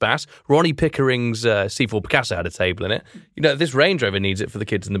a Spas. Ronnie Pickering's C4 Picasso had a table in it. This Range Rover needs it for the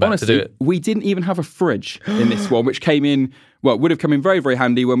kids in the back to do it. We didn't even have a fridge in this one, which came in... Well, it would have come in very, very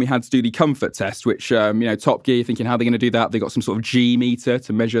handy when we had to do the comfort test, which, Top Gear, thinking how they're going to do that. They got some sort of G meter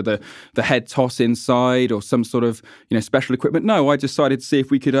to measure the head toss inside or some sort of, special equipment. No, I decided to see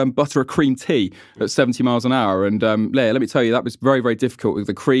if we could butter a cream tea at 70 miles an hour. And let me tell you, that was very, very difficult with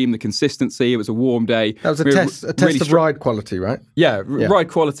the cream, the consistency. It was a warm day. That was a test of ride quality, right? Yeah, ride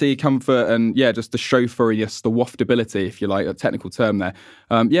quality, comfort, and just the chauffeuriness, the waftability, if you like, a technical term there.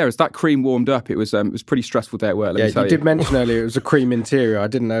 As that cream warmed up, it was pretty stressful day at work, let me tell you. You did mention earlier it was a cream interior. I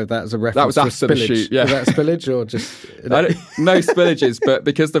didn't know that was a reference to spillage. The shoot, yeah. Was that spillage or just... No spillages, but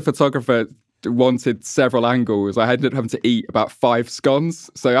because the photographer wanted several angles. I ended up having to eat about 5 scones.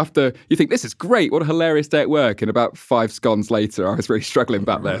 So after you think, this is great, what a hilarious day at work, and about 5 scones later, I was really struggling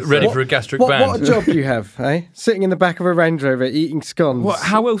back there. Ready for a gastric band. What a job you have, eh? Sitting in the back of a Range Rover eating scones.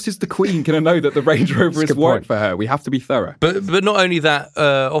 How else is the Queen going to know that the Range Rover is work for her? We have to be thorough. But not only that,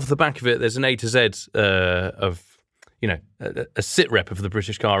 off the back of it, there's an A to Z of, a sit rep of the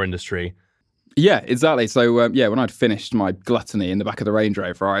British car industry. Yeah, exactly. So, when I'd finished my gluttony in the back of the Range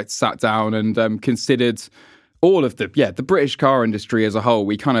Rover, I sat down and considered all of the British car industry as a whole.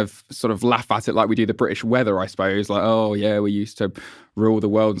 We kind of sort of laugh at it like we do the British weather, I suppose. Like, oh, yeah, we used to rule the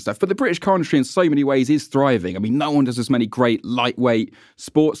world and stuff. But the British car industry in so many ways is thriving. I mean, no one does as many great lightweight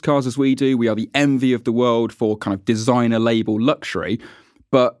sports cars as we do. We are the envy of the world for kind of designer label luxury.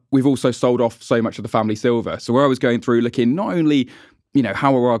 But we've also sold off so much of the family silver. So where I was going through looking not only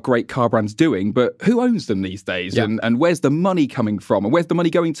how are our great car brands doing, but who owns them these days? Yeah. And where's the money coming from? And where's the money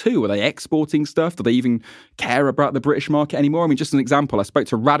going to? Are they exporting stuff? Do they even care about the British market anymore? I mean, just an example, I spoke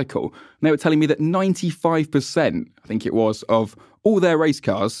to Radical, and they were telling me that 95%, I think it was, of all their race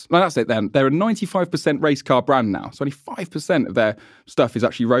cars, no, that's it then, they're a 95% race car brand now. So only 5% of their stuff is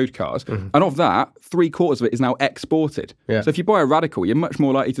actually road cars. Mm-hmm. And of that, 3/4 of it is now exported. Yeah. So if you buy a Radical, you're much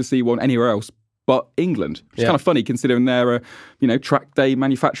more likely to see one anywhere else but England. It's kind of funny considering they're a track day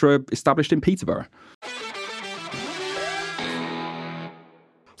manufacturer established in Peterborough.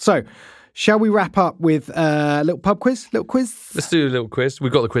 So, shall we wrap up with a little pub quiz? Let's do a little quiz.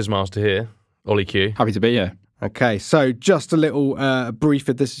 We've got the quiz master here, Ollie Q. Happy to be here. Okay, so just a little brief.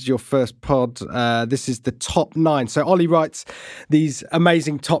 If this is your first pod, this is the top 9. So Ollie writes these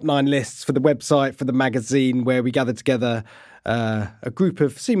amazing top 9 lists for the website, for the magazine, where we gather together a group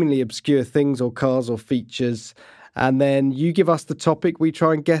of seemingly obscure things or cars or features, and then you give us the topic, we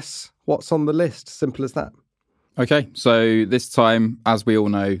try and guess what's on the list. Simple as that. Okay, so this time, as we all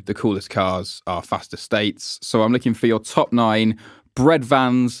know, the coolest cars are fast estates. So I'm looking for your top 9 bread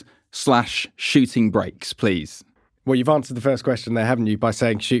vans / shooting brakes, please. Well, you've answered the first question there, haven't you, by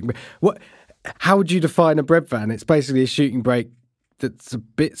saying shooting. How would you define a bread van? It's basically a shooting brake that's a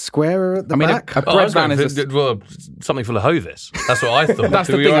bit squarer at the back. A bread van is something full of Hovis. That's what I thought. That's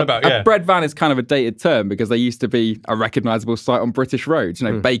the thing. A bread van is kind of a dated term because they used to be a recognisable sight on British roads.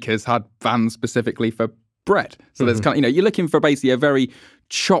 Bakers had vans specifically for bread. So there's kind of, you're looking for basically a very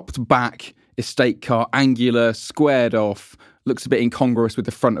chopped back estate car, angular, squared off, looks a bit incongruous with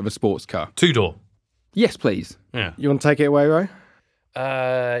the front of a sports car. 2-door. Yes, please. Yeah. You want to take it away, Ro?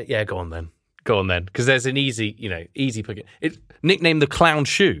 Yeah, go on then. Because there's an easy pick. It nicknamed the clown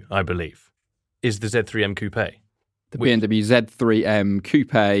shoe, I believe, is the Z3M Coupe. The BMW Z3M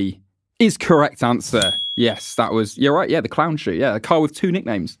Coupe is correct answer. Yes, you're right. Yeah, the clown shoe. Yeah, a car with 2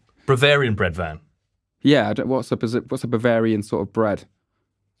 nicknames. Bavarian bread van. Yeah, what's a Bavarian sort of bread?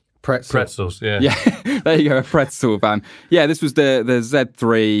 Pretzels, yeah. Yeah, there you go, a pretzel van. Yeah, this was the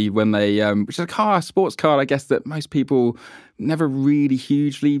Z3 when they, which is a sports car, I guess, that most people never really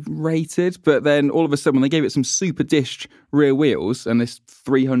hugely rated. But then all of a sudden, when they gave it some super dished rear wheels and this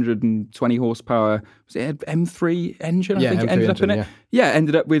 320 horsepower, was it an M3 engine? I think it ended up in it. Yeah,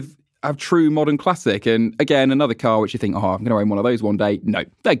 ended up with a true modern classic. And again, another car which you think, I'm going to own one of those one day. No,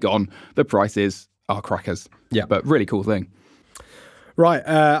 they're gone. The prices are crackers. Yeah, but really cool thing. Right,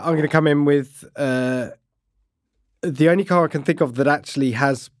 I'm going to come in with the only car I can think of that actually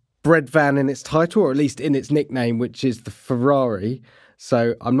has bread van in its title, or at least in its nickname, which is the Ferrari.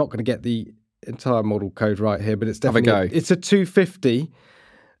 So I'm not going to get the entire model code right here, but it's definitely it's a 250.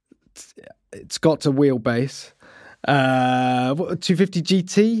 It's got a wheelbase. 250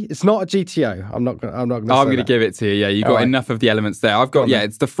 GT. It's not a GTO. I'm going to give it to you. Yeah, you got enough of the elements there. I've got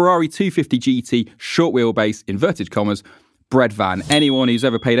it's the Ferrari 250 GT short wheelbase inverted commas bread van. Anyone who's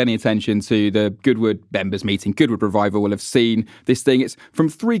ever paid any attention to the Goodwood members meeting, Goodwood Revival, will have seen this thing. It's from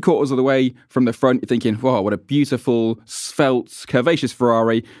 3/4 of the way from the front. You're thinking, wow, what a beautiful, svelte, curvaceous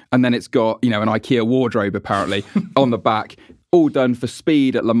Ferrari. And then it's got, an IKEA wardrobe, apparently, on the back. All done for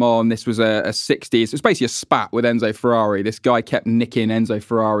speed at Le Mans. This was a 60s. It was basically a spat with Enzo Ferrari. This guy kept nicking Enzo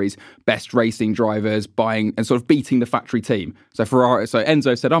Ferrari's best racing drivers, buying and sort of beating the factory team. So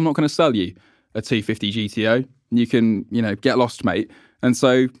Enzo said, I'm not going to sell you a 250 GTO. You can, get lost, mate. And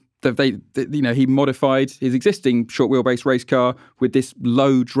so he modified his existing short wheelbase race car with this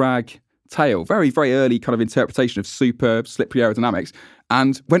low drag tail. Very, very early kind of interpretation of super slippery aerodynamics,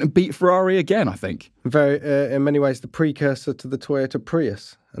 and went and beat Ferrari again, I think. Very, in many ways, the precursor to the Toyota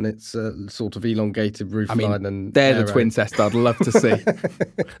Prius and its sort of elongated roofline. And they're the twin test I'd love to see.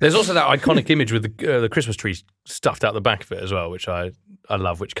 There's also that iconic image with the Christmas tree stuffed out the back of it as well, which I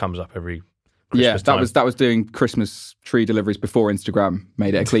love, which comes up every Christmas time. That was doing Christmas tree deliveries before Instagram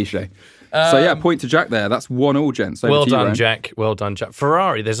made it a cliche. So yeah, point to Jack there. That's 1-1, gents. Over Well to you, done, Ryan. Jack. Well done, Jack.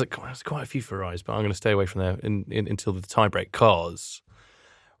 Ferrari, there's quite a few Ferraris, but I'm going to stay away from there until the tiebreak. Cause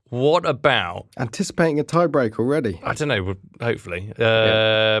what about... Anticipating a tiebreak already. I don't know, hopefully.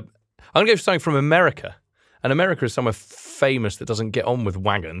 I'm going to go for something from America. And America is somewhere famous that doesn't get on with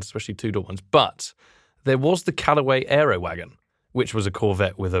wagons, especially two-door ones. But there was the Callaway Aero wagon, which was a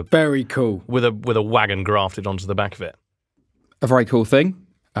Corvette with a... Very cool. With a wagon grafted onto the back of it. A very cool thing.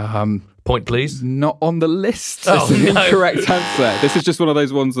 Point, please. Not on the list. Oh, This is no. the correct answer. This is just one of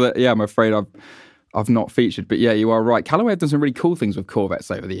those ones that, I'm afraid I've not featured. But yeah, you are right. Callaway have done some really cool things with Corvettes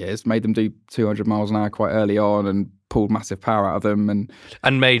over the years. Made them do 200 miles an hour quite early on and pulled massive power out of them.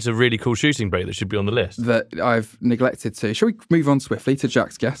 And made a really cool shooting brake that should be on the list. That I've neglected to. Shall we move on swiftly to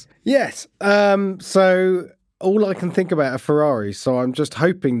Jack's guess? Yes. So all I can think about are Ferraris. So I'm just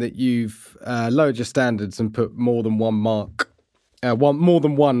hoping that you've lowered your standards and put more than one mark. More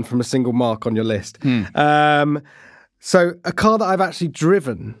than one from a single mark on your list. So a car that I've actually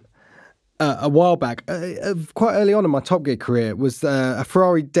driven a while back, quite early on in my Top Gear career, was a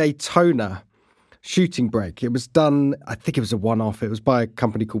Ferrari Daytona shooting brake. It was done, I think it was a one-off. It was by a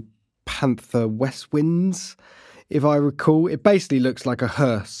company called Panther West Winds, if I recall. It basically looks like a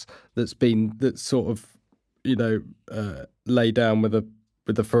hearse that's sort of, laid down with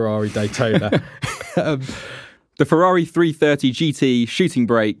a Ferrari Daytona. The Ferrari 330 GT shooting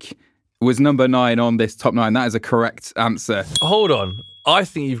brake was number 9 on this top 9. That is a correct answer. Hold on. I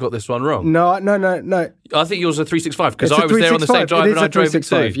think you've got this one wrong. No. I think yours was a 365 because It's a I was there on the same 365. drive It and is I a drove it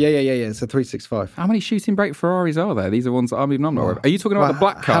 365. too. Yeah. It's a 365. How many shooting brake Ferraris are there? These are ones that I'm not aware of. Are you talking about the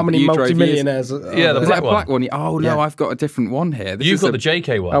black car? How many that you drove multimillionaires? Yeah, the Is black that a black one? Oh, no, Yeah. I've got a different one here. This You've is got the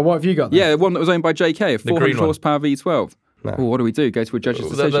JK one. What have you got then? Yeah, the one that was owned by JK, a 400 green one. horsepower V12. No. Oh, what do we do? Go to a judge's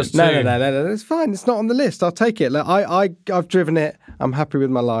decision? that's- No, it's fine. It's not on the list. I'll take it. Look, I've driven it. I'm happy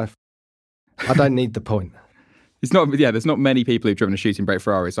with my life. I don't need the point. It's not. Yeah, there's not many people who've driven a shooting brake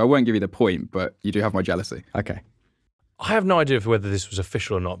Ferrari, so I won't give you the point, but you do have my jealousy. Okay. I have no idea whether this was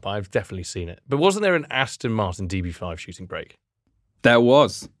official or not, but I've definitely seen it. But wasn't there an Aston Martin DB5 shooting brake? There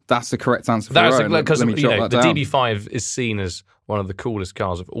was. That's the correct answer for That's Rowan. because Let me jot that the down. DB5 is seen as one of the coolest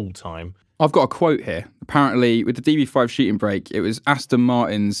cars of all time. I've got a quote here. Apparently, with the DB5 shooting brake, it was Aston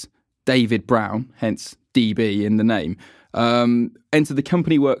Martin's David Brown, hence DB in the name, entered the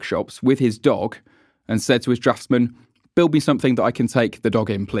company workshops with his dog and said to his draftsman, "Build me something that I can take the dog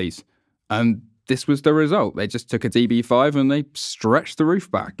in, please." And this was the result. They just took a DB5 and they stretched the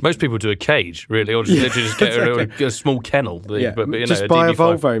roof back. Most people do a cage, really, or just literally just get a small kennel. But Just buy a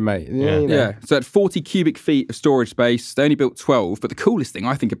Volvo, mate. Yeah. So at 40 cubic feet of storage space, they only built 12. But the coolest thing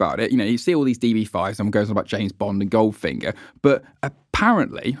I think about it, you see all these DB5s, someone goes on about James Bond and Goldfinger. But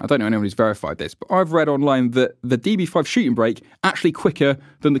apparently, I don't know anyone who's verified this, but I've read online that the DB5 shooting brake actually quicker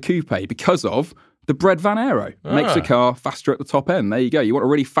than the coupe because of the Bread Van Aero. Makes the car faster at the top end. There you go. You want a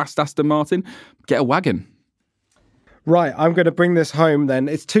really fast Aston Martin? Get a wagon. Right, I'm going to bring this home then.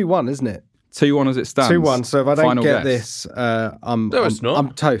 It's 2-1, isn't it? 2-1 as it stands. 2-1. So if I don't Final get guess. this, I'm it's not.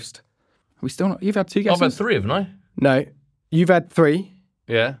 I'm toast. Are we still not? You've had 2 guesses? I've had 3, haven't I? No, you've had 3.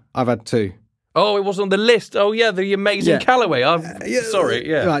 Yeah. I've had 2. Oh, it was on the list. Oh, yeah, the amazing Yeah. Callaway. Sorry,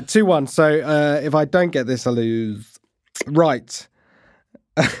 yeah. Right, 2-1. So if I don't get this, I lose. Right.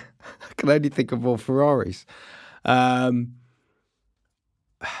 I can only think of more Ferraris. I'm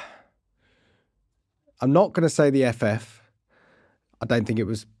not going to say the FF. I don't think it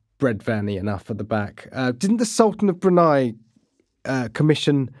was Bread Van-y enough at the back. Didn't the Sultan of Brunei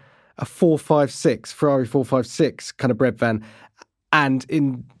commission a 456, Ferrari 456 kind of bread van? And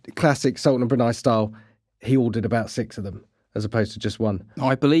in classic Sultan of Brunei style, he ordered about 6 of them as opposed to just one.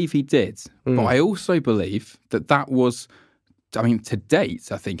 I believe he did. But I also believe that was, to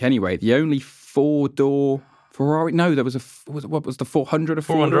date, I think anyway, the only 4-door Ferrari. No, there was what was the 400 a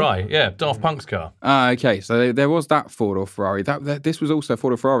 400i, yeah, Daft Punk's car. Okay, so there was that 4-door Ferrari. This was also a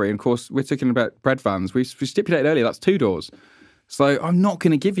 4-door Ferrari. And of course, we're talking about bread vans. We stipulated earlier that's 2 doors. So I'm not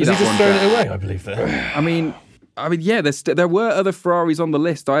going to give you that Has he one. just thrown Jack. it away, I believe there? Yeah, there were other Ferraris on the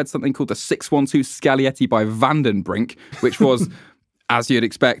list. I had something called the 612 Scaglietti by Vandenbrink, which was, as you'd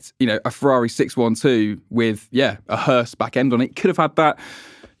expect, a Ferrari 612 with, a hearse back end on it. Could have had that.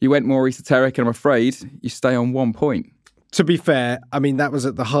 You went more esoteric, and I'm afraid you stay on 1 point. To be fair, that was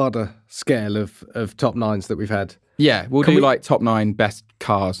at the harder scale of top 9s that we've had. Yeah, we'll do top 9 best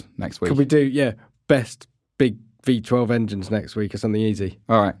cars next week. Could we do, best big V12 engines next week or something easy?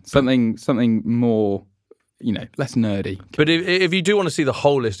 All right, something more less nerdy. But if you do want to see the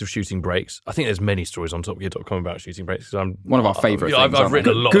whole list of shooting brakes, I think there's many stories on TopGear.com about shooting brakes. I'm one of our favourite things. I've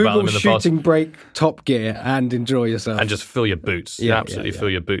written a lot Google about them in the past. shooting brake Top Gear and enjoy yourself. And just fill your boots. Absolutely fill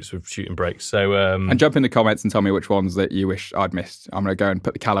your boots with shooting brakes. So and jump in the comments and tell me which ones that you wish I'd missed. I'm going to go and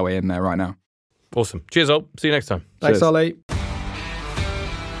put the Callaway in there right now. Awesome. Cheers, all. See you next time. Thanks, Cheers. Ollie.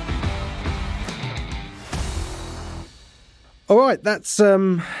 All right, that's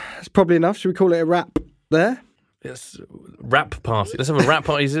probably enough. Should we call it a wrap there? Yes, rap party. Let's have a rap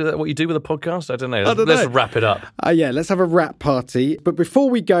party. Is that what you do with a podcast? I don't know. don't Let's know. wrap it up. Let's have a wrap party. But before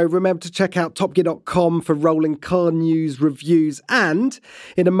we go, remember to check out topgear.com for rolling car news, reviews, and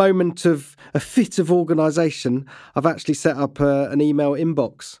in a moment of a fit of organisation, I've actually set up an email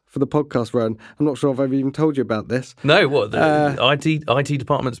inbox for the podcast, Rowan. I'm not sure if I've even told you about this. No, what? The IT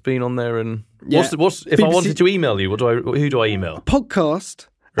department's been on there, and what's if BBC I wanted to email you? Who do I email? Podcast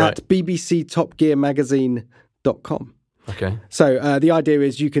Right. at bbctopgearmagazine.com. Okay. So the idea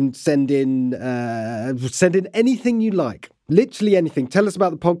is you can send in anything you like. Literally anything. Tell us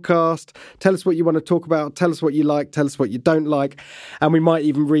about the podcast. Tell us what you want to talk about. Tell us what you like. Tell us what you don't like. And we might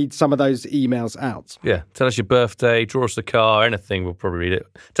even read some of those emails out. Yeah. Tell us your birthday. Draw us a car. Anything. We'll probably read it.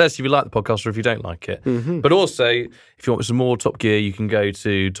 Tell us if you like the podcast or if you don't like it. Mm-hmm. But also, if you want some more Top Gear, you can go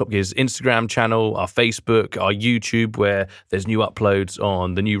to Top Gear's Instagram channel, our Facebook, our YouTube, where there's new uploads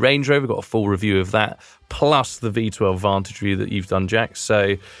on the new Range Rover. We've got a full review of that, plus the V12 Vantage review that you've done, Jack.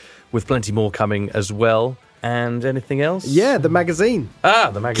 So with plenty more coming as well. And anything else? Yeah, the magazine.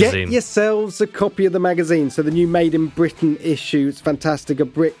 The magazine. Get yourselves a copy of the magazine. So the new Made in Britain issue, it's fantastic, a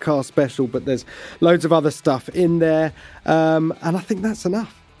Brit car special, but there's loads of other stuff in there. And I think that's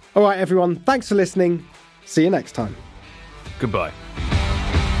enough. All right, everyone, thanks for listening. See you next time. Goodbye.